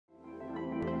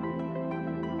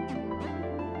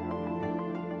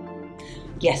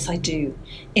Yes, I do.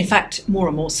 In fact, more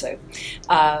and more so.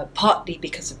 Partly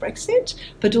because of Brexit,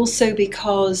 but also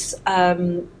because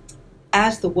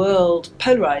as the world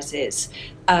polarizes,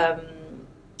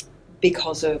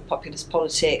 because of populist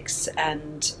politics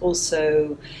and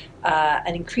also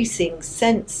an increasing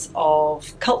sense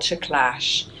of culture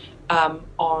clash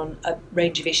on a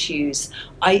range of issues,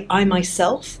 I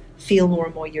myself feel more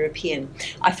and more European.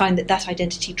 I find that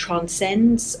identity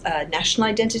transcends national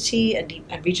identity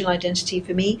and regional identity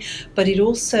for me, but it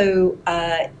also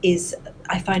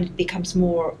I find it becomes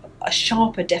more a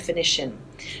sharper definition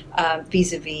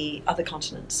vis-a-vis other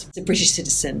continents. As a British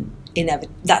citizen,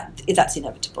 that's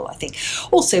inevitable, I think.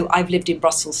 Also, I've lived in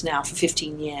Brussels now for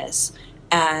 15 years,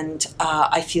 and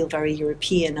I feel very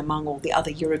European among all the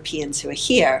other Europeans who are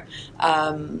here.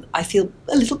 I feel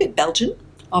a little bit Belgian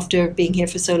after being here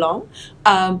for so long,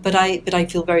 but I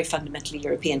feel very fundamentally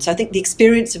European. So I think the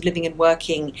experience of living and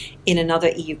working in another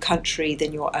EU country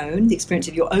than your own, the experience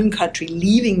of your own country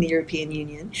leaving the European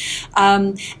Union,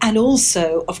 and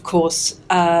also, of course,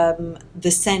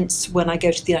 the sense when I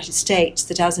go to the United States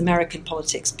that as American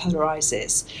politics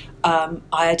polarizes, I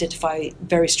identify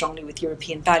very strongly with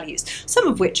European values, some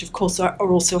of which, of course, are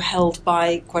also held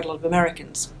by quite a lot of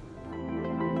Americans.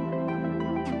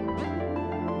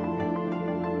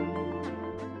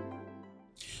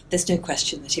 There's no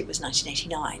question that it was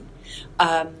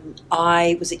 1989.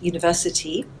 I was at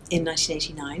university in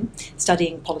 1989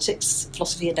 studying politics,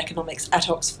 philosophy and economics at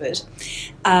Oxford,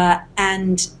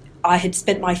 and I had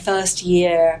spent my first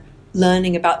year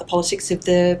learning about the politics of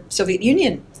the Soviet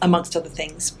Union, amongst other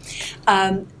things.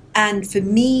 And for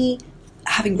me,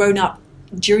 having grown up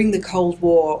during the Cold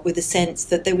War with a sense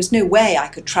that there was no way I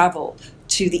could travel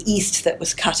to the East that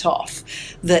was cut off,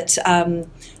 that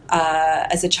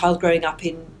as a child growing up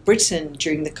in Britain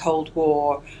during the Cold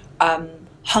War,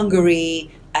 Hungary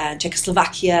and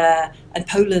Czechoslovakia and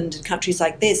Poland and countries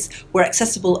like this were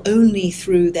accessible only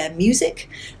through their music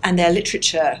and their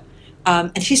literature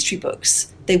and history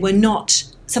books. They were not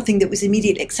something that was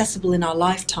immediately accessible in our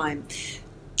lifetime.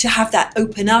 To have that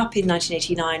open up in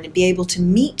 1989 and be able to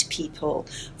meet people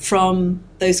from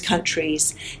those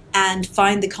countries and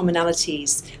find the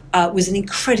commonalities was an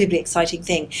incredibly exciting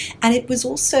thing. And it was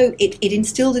also, it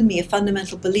instilled in me a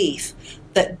fundamental belief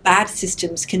that bad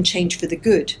systems can change for the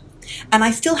good. And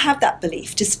I still have that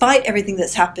belief, despite everything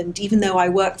that's happened, even though I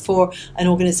work for an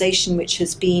organization which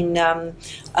has been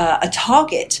a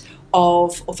target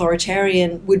of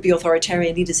would-be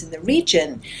authoritarian leaders in the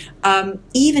region.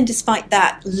 Even despite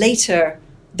that,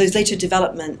 those later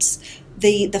developments,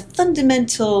 the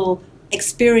fundamental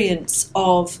experience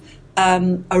of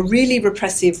a really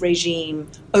repressive regime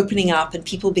opening up and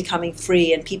people becoming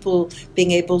free and people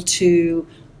being able to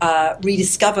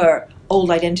rediscover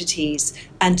old identities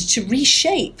and to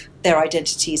reshape their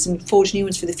identities and forge new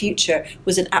ones for the future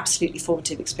was an absolutely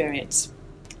formative experience.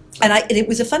 And it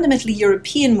was a fundamentally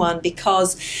European one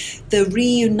because the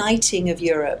reuniting of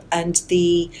Europe and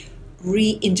the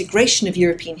reintegration of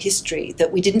European history,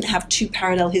 that we didn't have two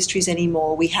parallel histories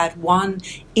anymore. We had one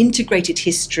integrated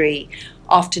history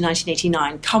after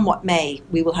 1989. Come what may,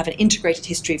 we will have an integrated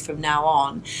history from now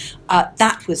on.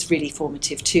 That was really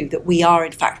formative too, that we are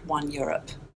in fact one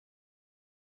Europe.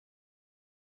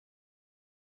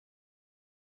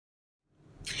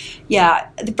 Yeah,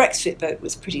 the Brexit vote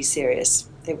was pretty serious.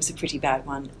 It was a pretty bad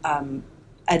one.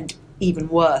 And even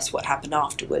worse, what happened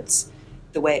afterwards,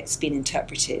 the way it's been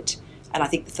interpreted. And I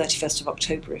think the 31st of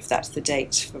October, if that's the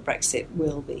date for Brexit,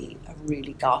 will be a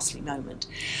really ghastly moment.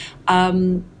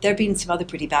 There have been some other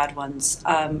pretty bad ones.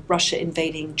 Russia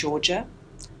invading Georgia,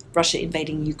 Russia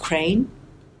invading Ukraine.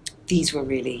 These were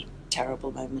really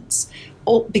terrible moments.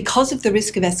 All because of the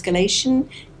risk of escalation,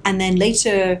 and then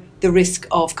later the risk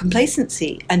of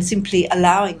complacency and simply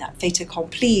allowing that fait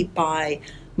accompli by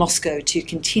Moscow to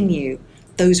continue.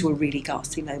 Those were really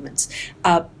ghastly moments.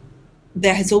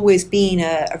 There has always been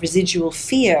a residual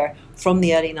fear from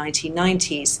the early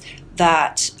 1990s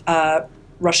that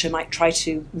Russia might try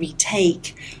to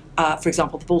retake, for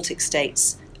example, the Baltic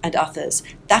states and others.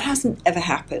 That hasn't ever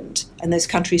happened, and those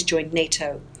countries joined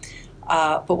NATO.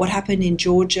 But what happened in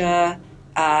Georgia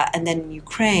and then in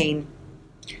Ukraine,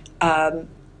 and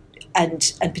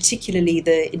particularly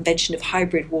the invention of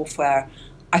hybrid warfare,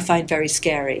 I find very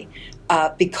scary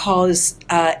because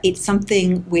it's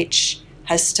something which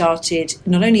has started,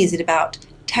 not only is it about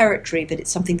territory, but it's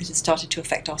something that has started to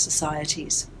affect our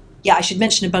societies. Yeah, I should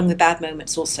mention among the bad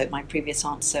moments also, my previous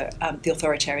answer, the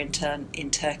authoritarian turn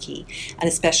in Turkey, and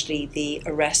especially the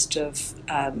arrest of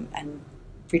and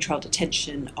pretrial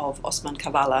detention of Osman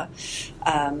Kavala.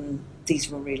 These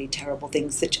were really terrible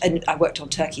things. And I worked on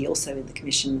Turkey also in the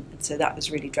Commission, and so that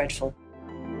was really dreadful.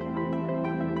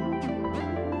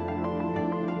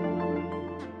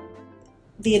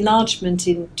 the enlargement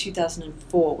in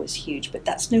 2004 was huge, but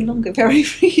that's no longer very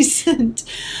recent.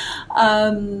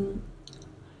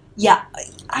 Yeah,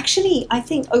 actually, I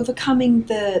think overcoming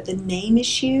the name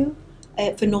issue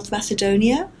for North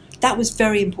Macedonia, that was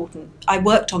very important. I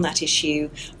worked on that issue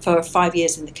for 5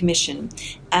 years in the Commission,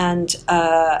 and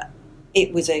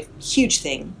it was a huge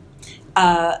thing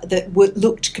that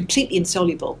looked completely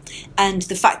insoluble. And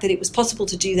the fact that it was possible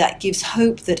to do that gives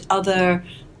hope that other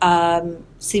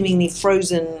seemingly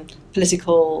frozen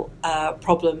political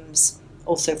problems,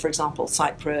 also, for example,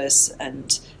 Cyprus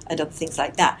and other things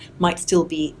like that, might still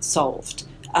be solved.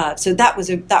 So that was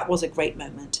a great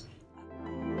moment.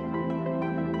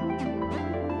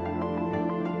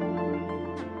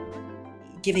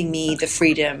 Giving me the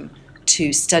freedom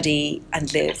to study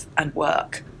and live and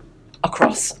work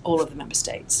across all of the member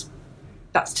states.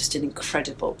 That's just an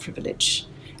incredible privilege.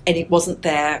 And it wasn't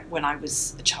there when I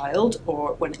was a child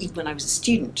or even when I was a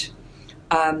student.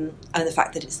 And the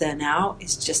fact that it's there now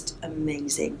is just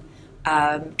amazing.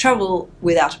 Travel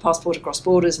without a passport across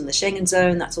borders in the Schengen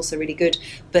zone, that's also really good.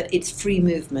 But it's free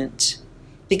movement,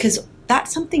 because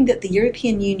that's something that the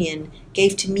European Union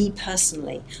gave to me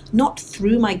personally, not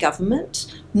through my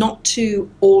government, not to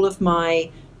all of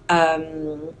my,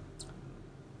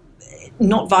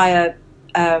 not via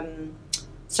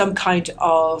some kind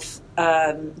of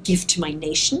gift to my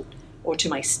nation or to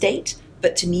my state,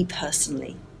 but to me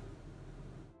personally.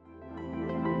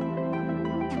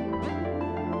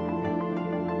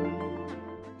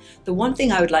 The one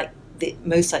thing I would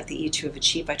most like the EU to have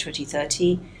achieved by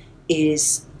 2030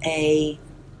 is a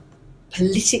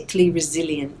politically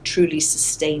resilient, truly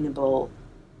sustainable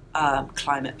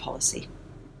climate policy.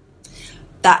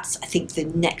 That's, I think, the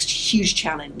next huge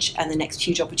challenge and the next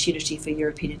huge opportunity for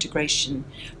European integration,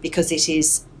 because it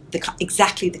is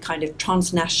exactly the kind of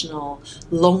transnational,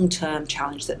 long-term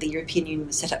challenge that the European Union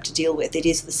was set up to deal with. It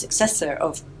is the successor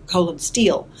of coal and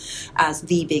steel as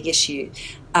the big issue.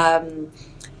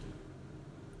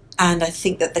 And I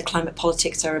think that the climate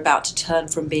politics are about to turn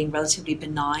from being relatively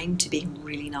benign to being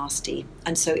really nasty.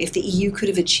 And so if the EU could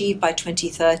have achieved by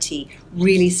 2030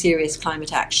 really serious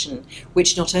climate action,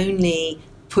 which not only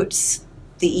puts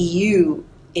the EU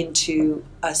into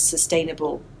a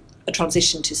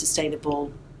transition to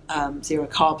sustainable zero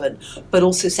carbon, but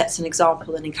also sets an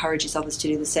example and encourages others to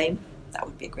do the same, that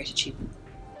would be a great achievement.